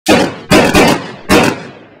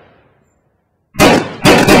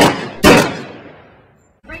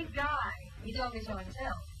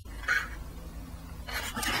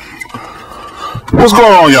What's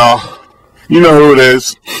going on, y'all? You know who it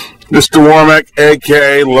is. Mr. Warmack,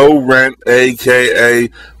 a.k.a. Low Rent, a.k.a.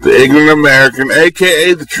 The Ignorant American,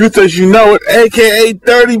 a.k.a. The Truth As You Know It, a.k.a.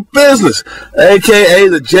 Dirty Business, a.k.a.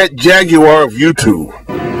 The Jet Jaguar of YouTube.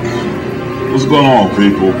 What's going on,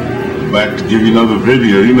 people? Back to give you another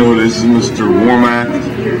video. You know this is Mr. Warmack,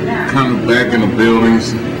 kind of back in the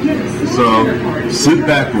buildings. So, sit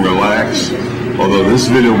back and relax. Although this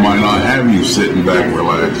video might not have you sitting back and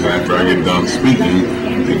relaxing after I get done speaking,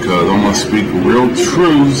 because I'm going to speak real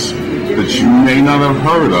truths that you may not have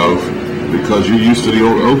heard of, because you're used to the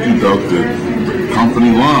old okie doke, the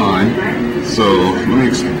company line. So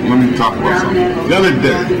let me talk about something. The other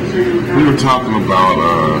day, we were talking about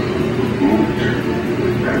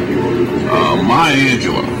Maya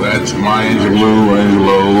Angelou. That's Maya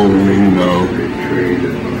Angelou, you know.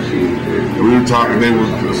 We were talking, it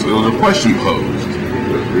was a question posed,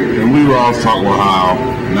 and we were all talking about how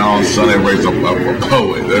now all of a sudden everybody's a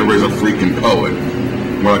poet, everybody's a freaking poet,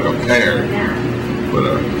 more like a pair.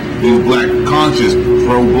 But these black conscious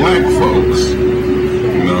pro-black folks,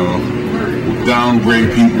 you know, downgrade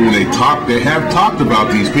people, and they have talked about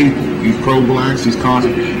these people, these pro-blacks, these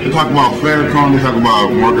conscious. They talk about Farrakhan, they talk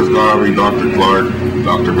about Marcus Garvey, Dr. Clark,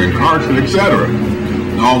 Dr. Ben Carson, etc.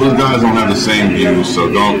 All those guys don't have the same views, so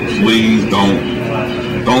please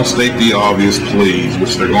don't state the obvious, please,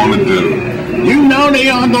 which they're going to do. You know they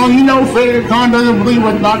all don't. You know Farrakhan doesn't believe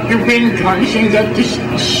what Dr. Ben Carson got to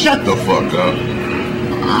shut the fuck up.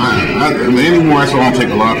 Anymore, so I don't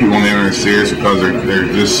take a lot of people on the internet serious because they're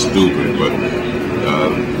just stupid. But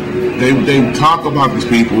they talk about these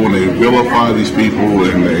people and they vilify these people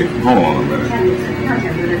and they hold on a minute.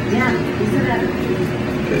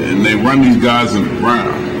 And they run these guys in the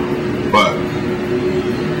ground. But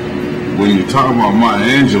when you talk about Maya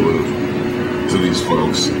Angelou to these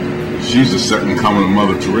folks, she's the second coming of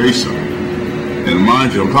Mother Teresa. And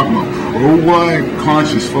mind you, I'm talking about pro-black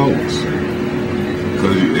conscious folks.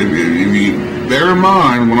 Because if you bear in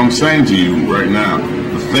mind what I'm saying to you right now,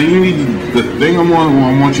 the thing I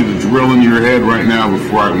want you to drill in your head right now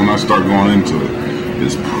when I start going into it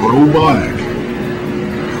is pro-black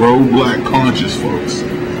conscious folks.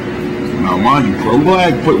 Now, mind you,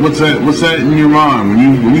 pro-black, what's that in your mind?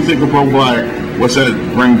 When you think of pro-black, what's that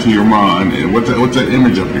bring to your mind? And what's that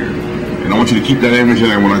image up here? And I want you to keep that image in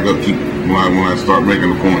there when I start making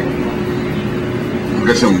the point.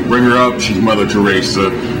 Like I said, bring her up. She's Mother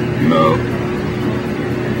Teresa, you know.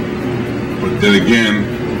 But then again,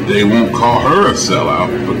 they won't call her a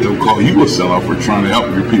sellout, but they'll call you a sellout for trying to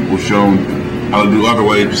help your people show them how to do other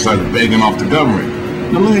ways besides begging off the government.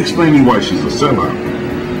 Now, let me explain to you why she's a sellout.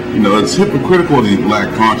 You know, it's hypocritical of these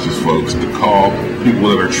black conscious folks to call people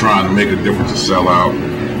that are trying to make a difference a sellout,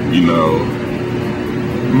 you know.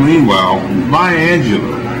 Meanwhile, Maya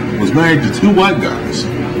Angelou was married to two white guys.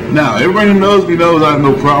 Now, everybody who knows me knows I have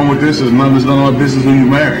no problem with this. It's none of my business who you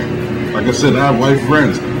marry. Like I said, I have white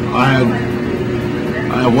friends. I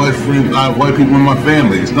have white friends. I have white people in my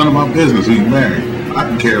family. It's none of my business who you marry. I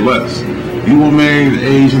can care less. You will marry an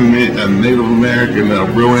Asian, a Native American, a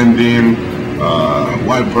real Indian,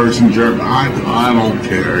 white person, German, I don't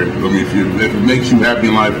care. I mean, if it makes you happy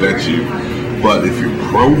in life, that's you. But if you're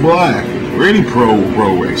pro-black or any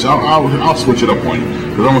pro-race, I'll switch it up on you,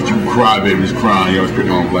 because I want you crybabies crying. You're always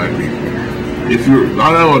picking on black people. I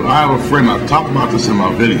have a friend. I've talked about this in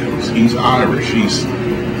my videos. He's Irish. He's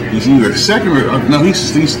either second or no,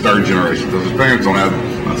 he's third generation, because his parents don't have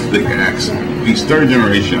a thick accent. He's third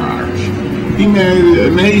generation Irish. He married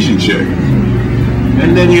an Asian chick.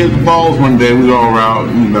 And then he had the balls one day, we all were out,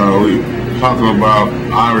 you know, talking about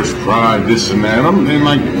Irish pride, this and that.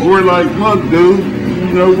 We're like, look, dude,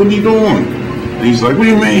 you know, what are you doing? And he's like, what do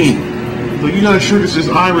you mean? Like, you gotta show this is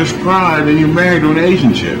Irish pride and you're married to an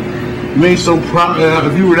Asian chick. You ain't so proud,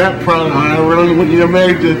 if you were that proud of Ireland, when you're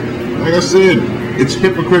married to, like I said, it's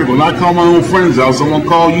hypocritical. And I call my own friends out, so I'm gonna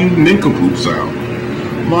call you nincompoops out.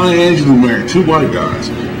 Maya Angelou married two white guys.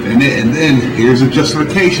 And then here's a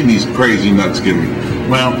justification these crazy nuts give me.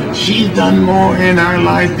 Well, she's done more in her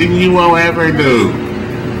life than you will ever do.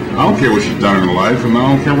 I don't care what she's done in her life, and I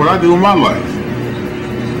don't care what I do in my life.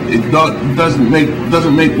 It doesn't make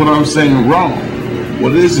what I'm saying wrong.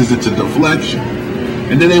 What it is it's a deflection.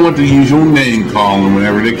 And then they want the usual name calling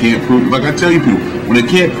whenever they can't prove. Like I tell you people, when they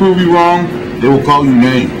can't prove you wrong, they will call you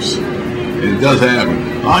names. And it does happen.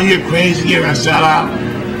 Oh, you're crazy, you're a sellout.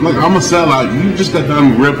 Look, I'm a sellout. You just got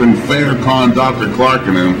done ripping Farrakhan, Dr. Clark,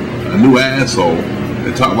 and a new asshole,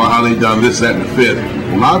 and talk about how they done this, that, and the fifth.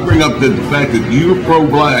 When I bring up the fact that you're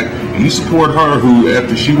pro-black and you support her, who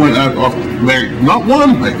after she went out off married not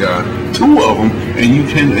one white guy, two of them,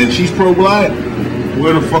 and she's pro-black.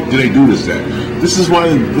 Where the fuck do they do this at? This is why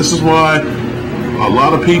a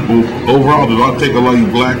lot of people overall do not take a lot of you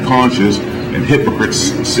black conscious and hypocrites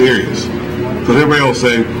serious. Because everybody will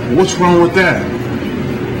say, what's wrong with that?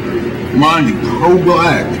 Mind you,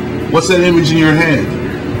 pro-black. What's that image in your head?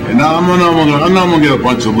 And now I'm gonna get a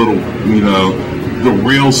bunch of little, the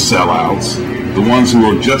real sellouts, the ones who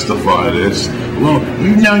will justify this. Well,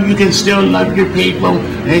 you can still love your people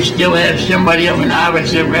and still have somebody of an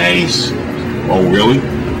opposite race. Oh, really?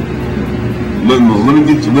 Let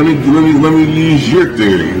me use your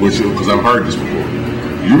theory, because I've heard this before.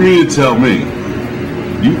 You mean to tell me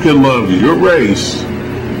you can love your race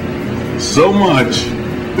so much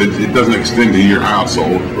that it doesn't extend to your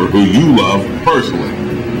household or who you love personally?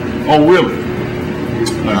 Oh, really?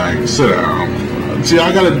 All right, sit down. See,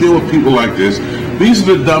 I got to deal with people like this. These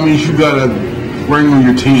are the dummies you got to bring on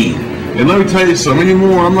your team. And let me tell you something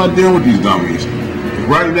anymore. I'm not dealing with these dummies.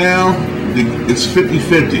 Right now, it's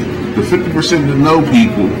 50-50. The 50% that know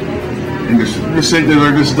people and the 50% that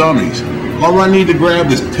are just dummies. All I need to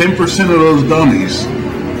grab is 10% of those dummies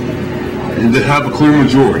and to have a clear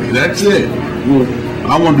majority. That's it. Well,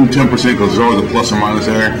 I want to do 10% because there's always a plus or minus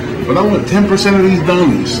there. But I want 10% of these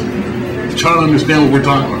dummies to try to understand what we're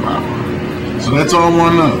talking about. So that's all I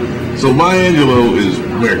want to know. So Maya Angelou is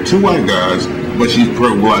married two white guys, but she's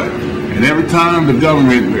pro-black. And every time the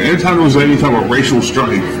government, every time there was any type of racial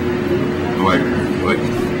strife, like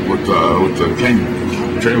with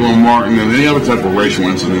Trayvon Martin and any other type of racial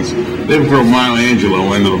incidents, they would throw Maya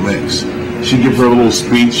Angelou into the mix. She'd give her a little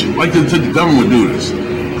speech, like the government would do this.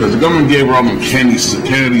 Because the government gave her all them Kennedy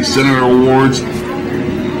Senator Awards.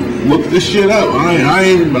 Look this shit up. I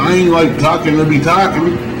ain't like talking to be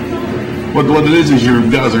talking. But what it is you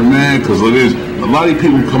guys are mad because it is a lot of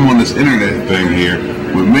people come on this internet thing here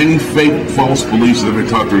with many fake, false beliefs that have been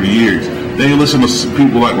taught through the years. They listen to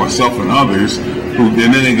people like myself and others, and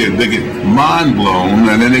then they get mind blown,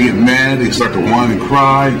 and then they get mad. They start to whine and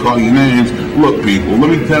cry, call you names. Look, people, let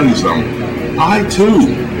me tell you something. I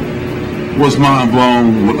too was mind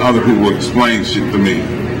blown when other people would explain shit to me.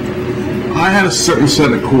 I had a certain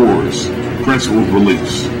set of cores, principles,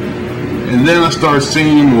 beliefs. And then I started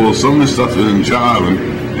seeing, well, some of this stuff isn't jiving,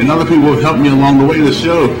 and other people have helped me along the way to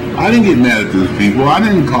show. I didn't get mad at these people. I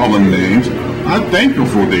didn't call them names. I thanked them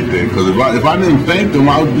for what they did, because if I didn't thank them,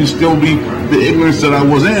 I would still be the ignorance that I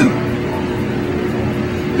was in.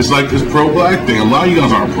 It's like this pro-black thing. A lot of you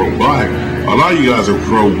guys aren't pro-black. A lot of you guys are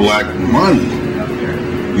pro-black money.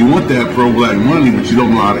 You want that pro-black money, but you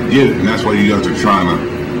don't know how to get it, and that's why you guys are trying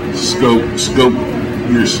to scope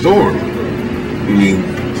your story.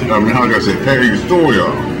 How can I say, carry your story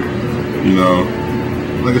off.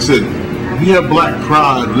 Like I said, you have black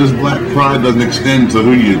pride, but this black pride doesn't extend to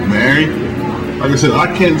who you marry. Like I said, I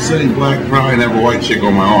can't say black pride and have a white chick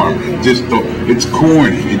on my arm. It's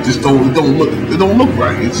corny. It don't look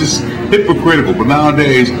right. It's just hypocritical. But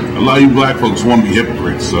nowadays, a lot of you black folks want to be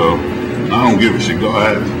hypocrites, so I don't give a shit. Go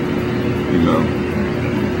ahead.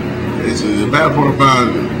 It's the bad part about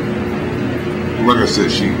it. Like I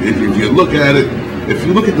said, if you look at it,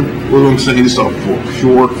 what I'm saying, it's all for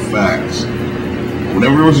pure facts.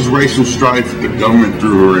 Whenever there was this racial strife, the government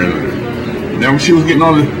threw her in there. Whenever she was getting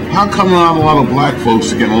all the, how come not a lot of black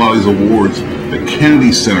folks are getting a lot of these awards, the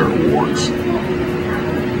Kennedy Center Awards?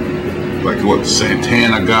 Like what,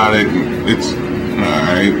 Santana got it, and it's,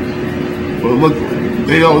 alright. But look,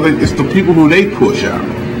 it's the people who they push out.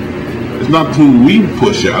 It's not who we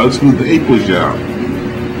push out, it's who they push out.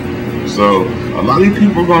 So, a lot of you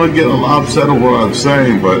people are going to get a lot upset at what I'm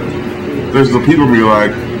saying, but there's the people who be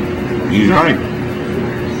like, he's right.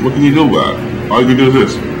 What can you do about it? All you can do is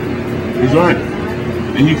this. He's right.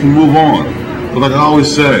 And you can move on. But like I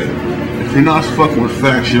always say, if you're not fucking with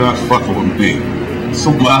facts, you're not fucking with me. So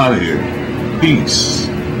I'm out of here. Peace.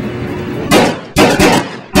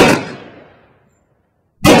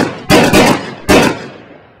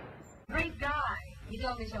 Great guy. He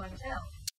told me so himself.